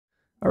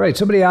All right,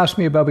 somebody asked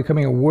me about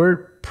becoming a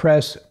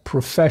WordPress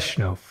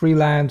professional,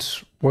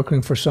 freelance,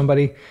 working for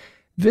somebody.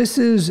 This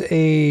is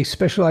a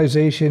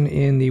specialization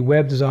in the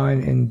web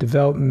design and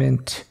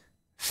development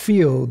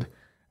field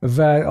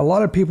that a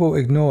lot of people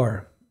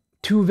ignore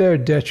to their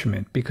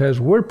detriment, because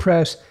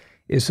WordPress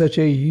is such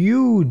a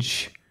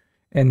huge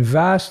and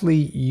vastly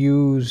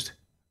used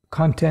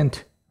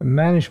content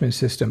management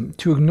system.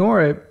 To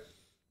ignore it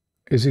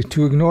is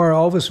to ignore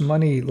all this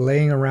money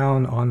laying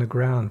around on the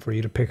ground for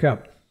you to pick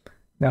up.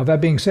 Now,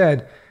 that being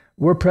said,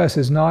 WordPress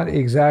is not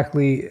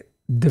exactly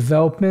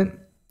development.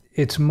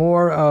 It's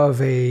more of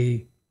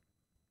a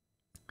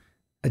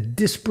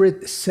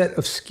disparate set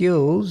of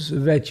skills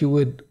that you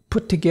would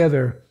put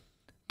together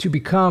to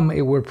become a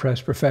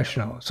WordPress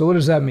professional. So what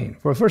does that mean?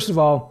 Well, first of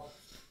all,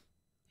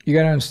 you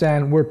got to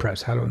understand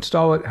WordPress, how to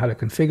install it, how to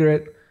configure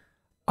it,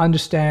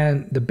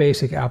 understand the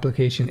basic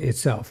application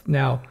itself.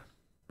 Now,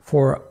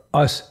 for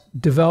us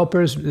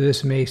developers,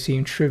 this may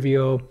seem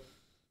trivial,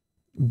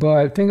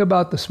 but think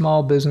about the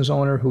small business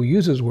owner who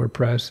uses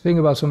WordPress. Think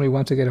about somebody who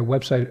wants to get a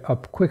website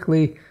up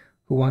quickly,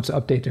 who wants to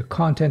update their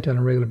content on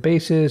a regular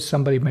basis.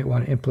 Somebody might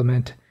want to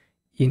implement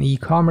an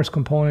e-commerce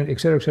component, et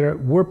cetera, et cetera.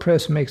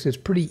 WordPress makes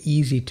it pretty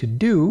easy to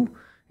do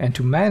and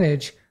to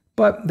manage,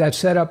 but that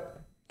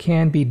setup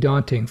can be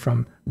daunting,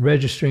 from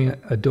registering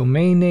a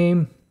domain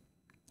name,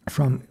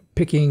 from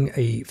picking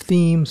a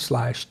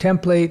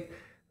theme/template,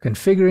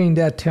 configuring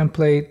that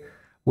template,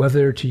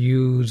 whether to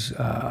use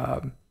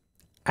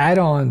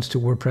add-ons to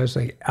WordPress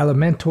like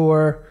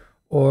Elementor,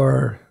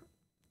 or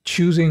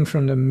choosing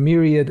from the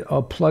myriad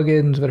of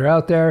plugins that are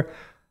out there.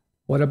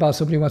 What about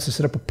somebody who wants to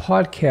set up a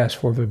podcast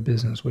for their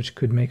business, which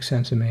could make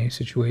sense in many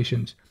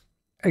situations?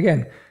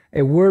 Again,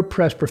 a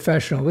WordPress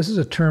professional, this is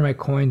a term I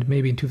coined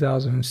maybe in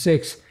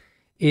 2006,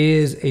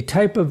 is a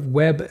type of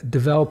web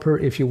developer,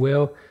 if you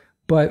will,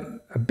 but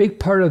a big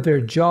part of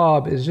their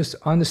job is just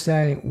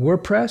understanding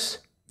WordPress,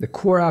 the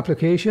core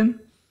application,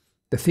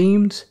 the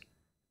themes,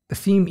 the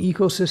theme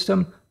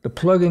ecosystem, the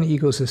plugin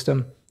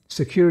ecosystem,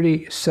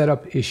 security,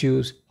 setup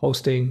issues,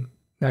 hosting,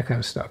 that kind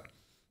of stuff.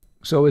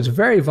 So it's a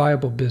very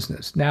viable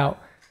business. Now,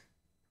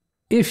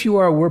 if you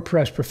are a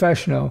WordPress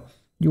professional,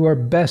 you are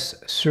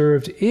best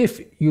served if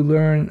you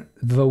learn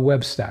the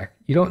web stack.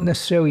 You don't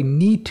necessarily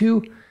need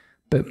to,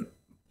 but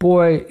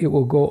boy, it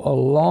will go a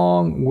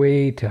long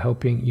way to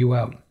helping you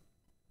out.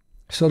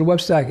 So the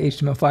web stack,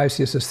 HTML5,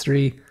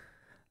 CSS3,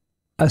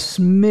 a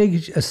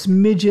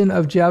smidgen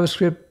of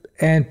JavaScript,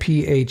 and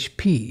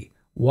PHP.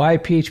 Why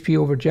PHP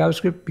over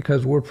JavaScript?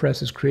 Because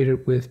WordPress is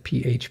created with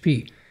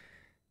PHP.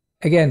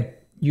 Again,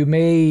 you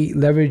may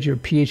leverage your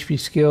PHP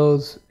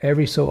skills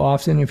every so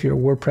often if you're a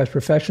WordPress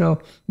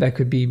professional. That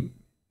could be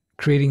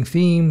creating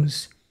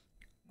themes,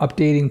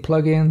 updating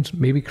plugins,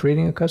 maybe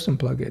creating a custom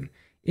plugin,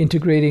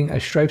 integrating a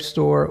Stripe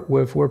store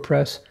with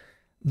WordPress.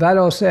 That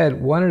all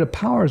said, one of the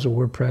powers of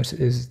WordPress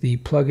is the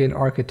plugin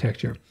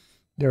architecture.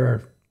 There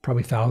are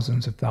probably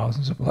thousands of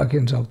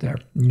plugins out there.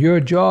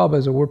 Your job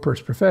as a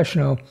WordPress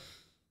professional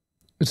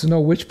is to know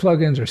which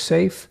plugins are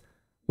safe,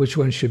 which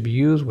ones should be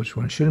used, which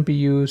ones shouldn't be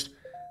used.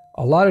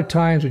 A lot of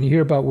times when you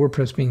hear about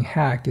WordPress being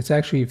hacked, it's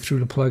actually through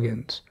the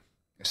plugins.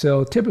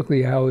 So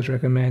typically I always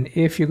recommend,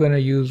 if you're going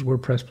to use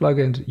WordPress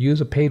plugins,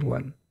 use a paid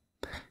one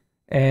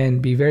and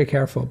be very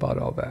careful about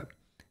all that.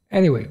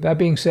 Anyway, that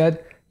being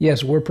said,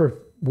 yes,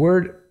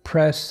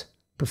 WordPress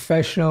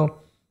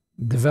professional,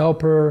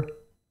 developer,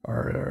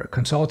 or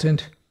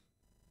consultant,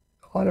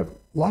 a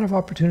lot of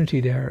opportunity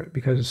there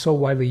because it's so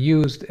widely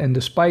used. And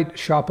despite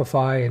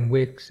Shopify and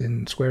Wix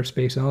and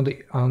Squarespace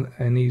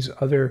and these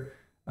other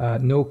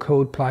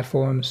no-code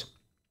platforms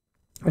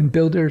and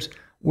builders,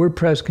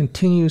 WordPress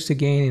continues to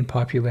gain in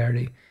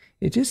popularity.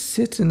 It just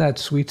sits in that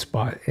sweet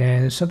spot,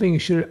 and it's something you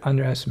shouldn't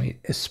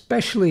underestimate,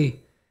 especially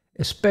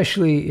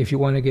if you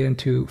want to get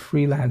into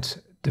freelance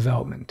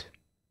development.